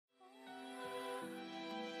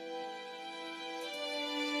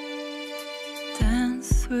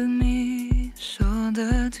dance with me,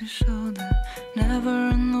 shoulder to shoulder. Never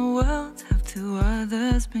in the world have two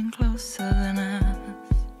others been closer than us,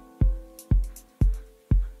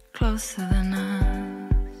 closer than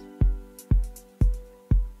us.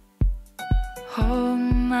 Hold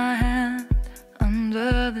my hand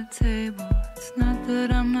under the table. It's not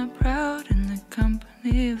that I'm not proud in the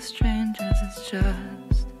company of strangers. It's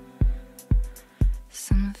just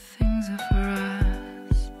some things are for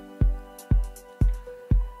us.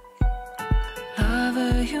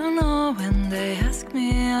 Lover, you know, when they ask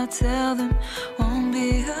me, I'll tell them. Won't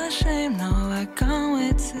be ashamed, no, I can't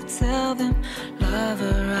wait to tell them.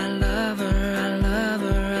 Lover, I love her, I love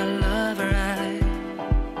her, I love her, I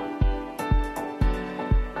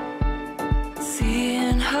see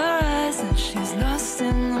in her eyes that she's lost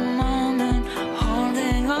in the moment,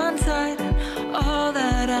 holding on tight, and all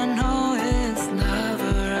that I know is love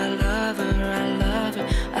her, I love her, I love her,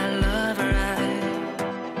 I love her,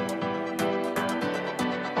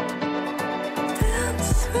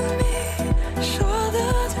 dance with me,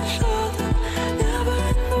 shoulder to shoulder. Never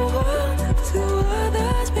in the world have two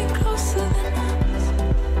others been closer than us,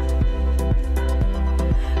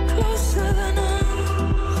 closer than us.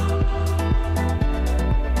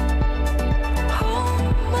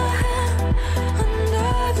 Hold my hand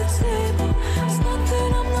under the table. It's not that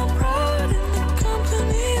I'm not proud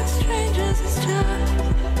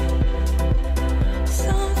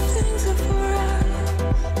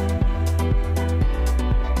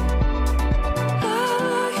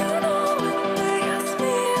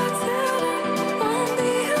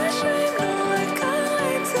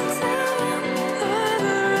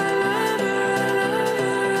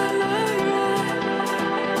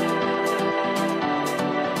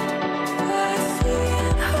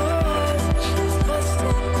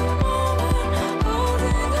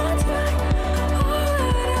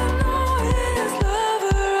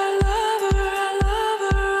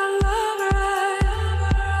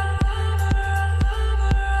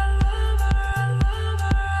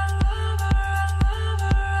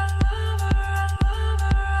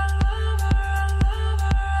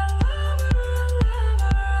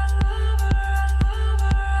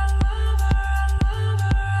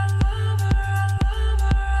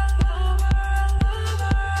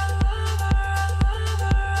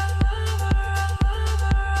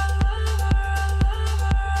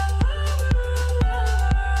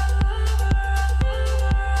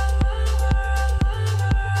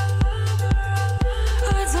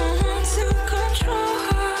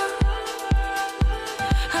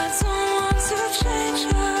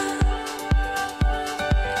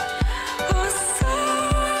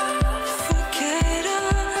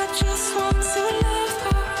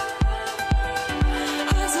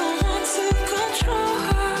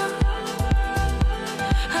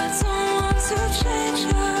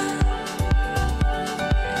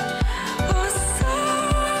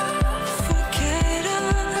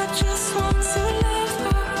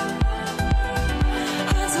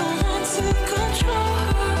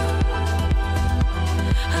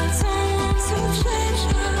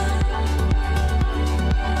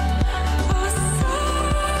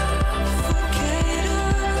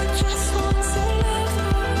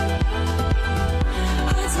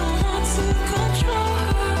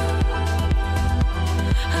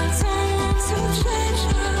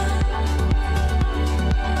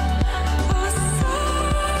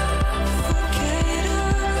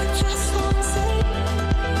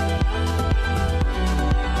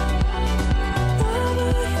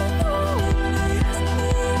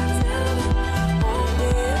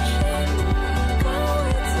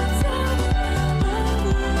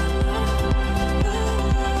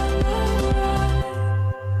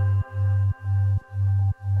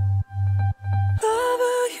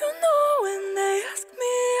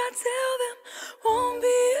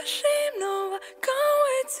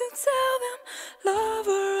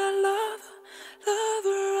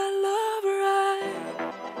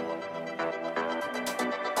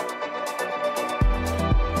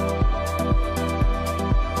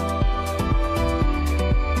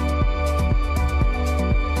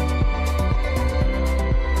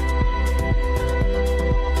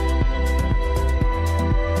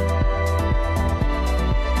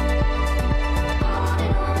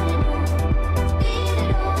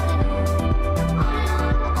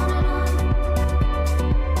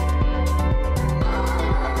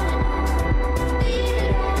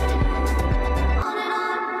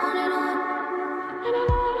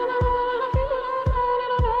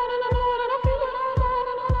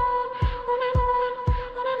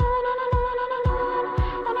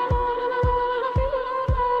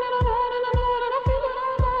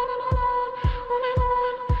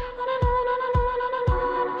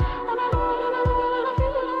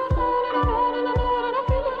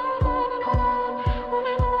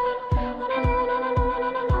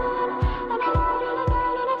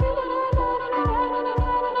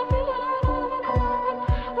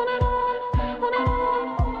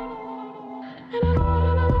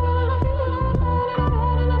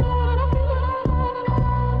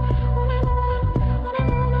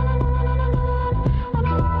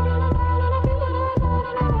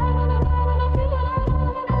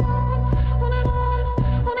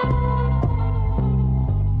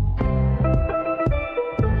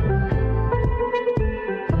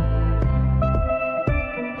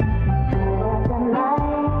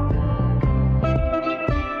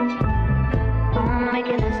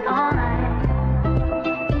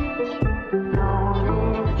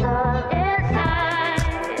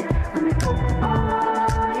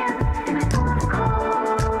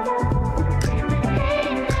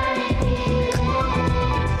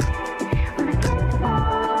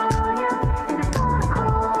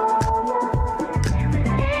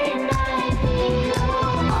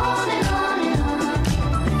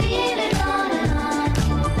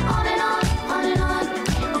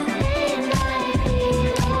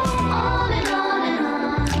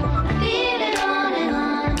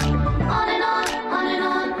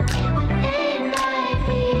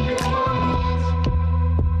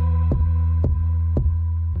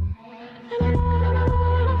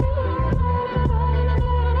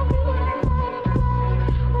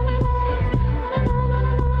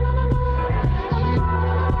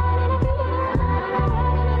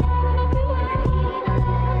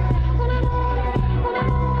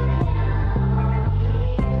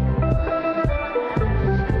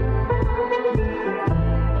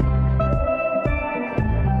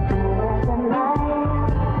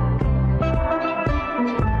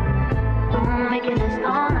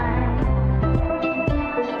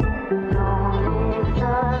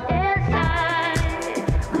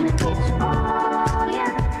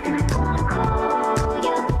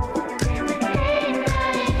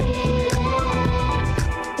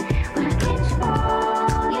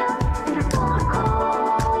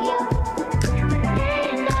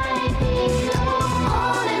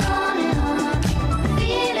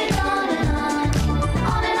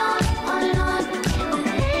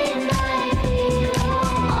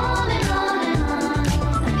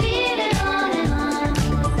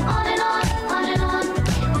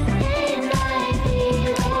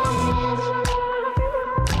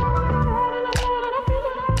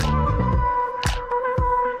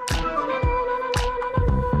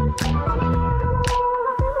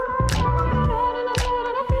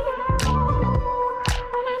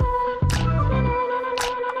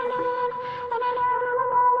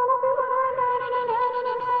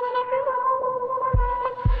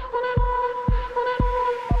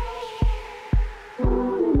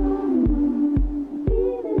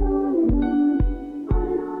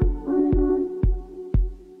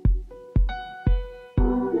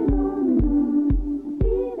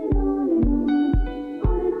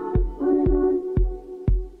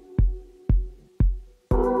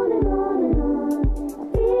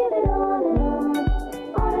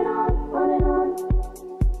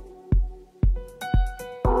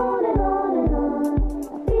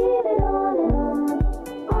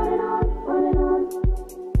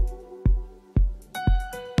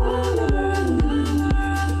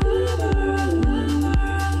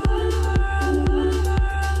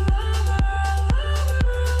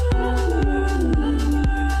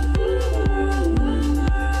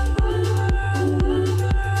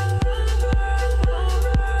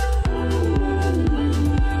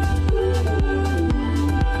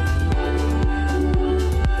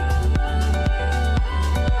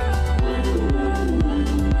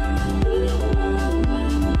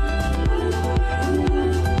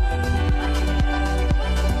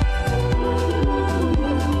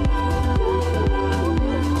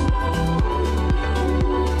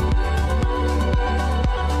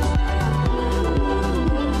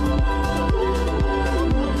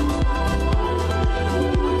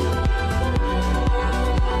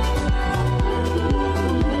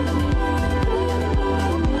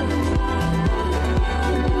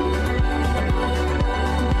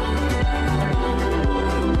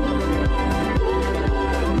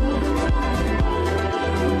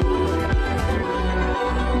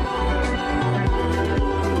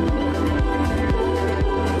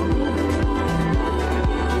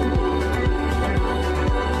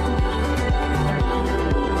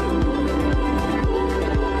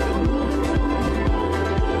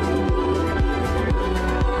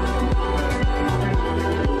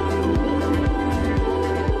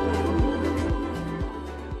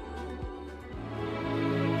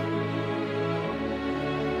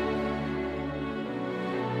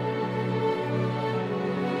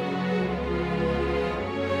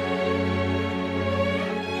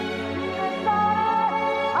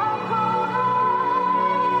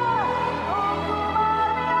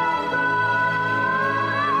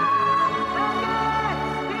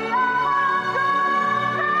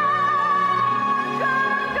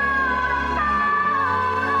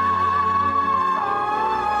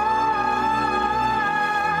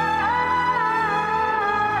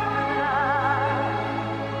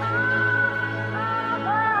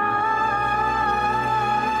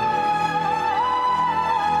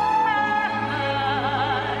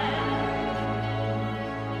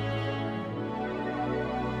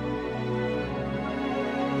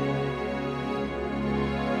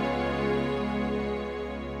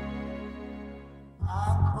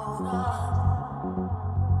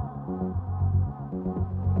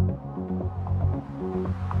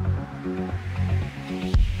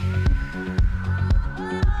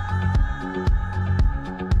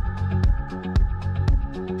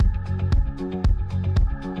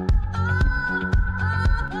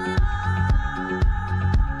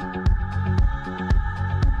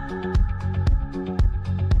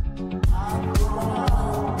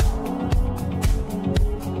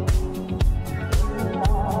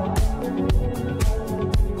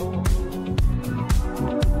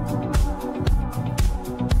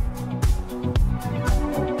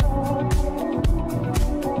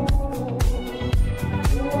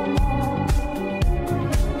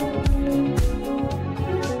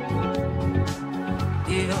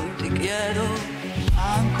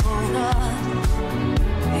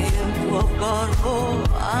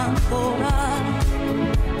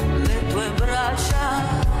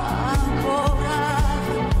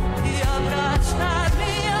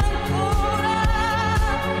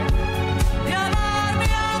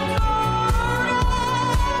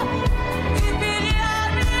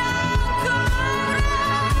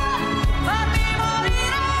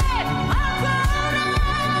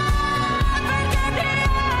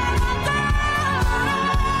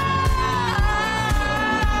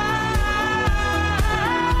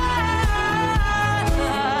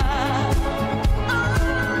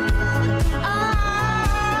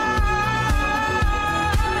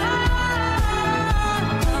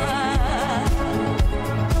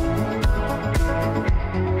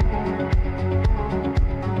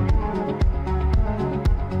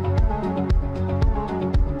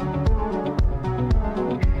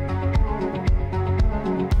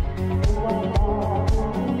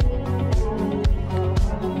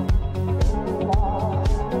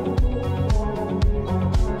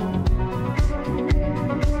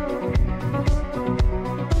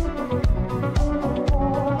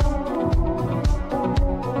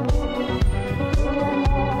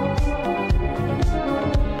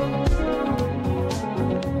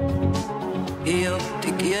io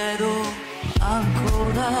ti chiedo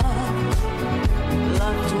ancora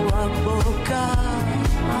la tua bocca,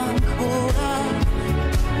 ancora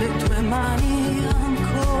le tue mani,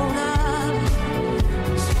 ancora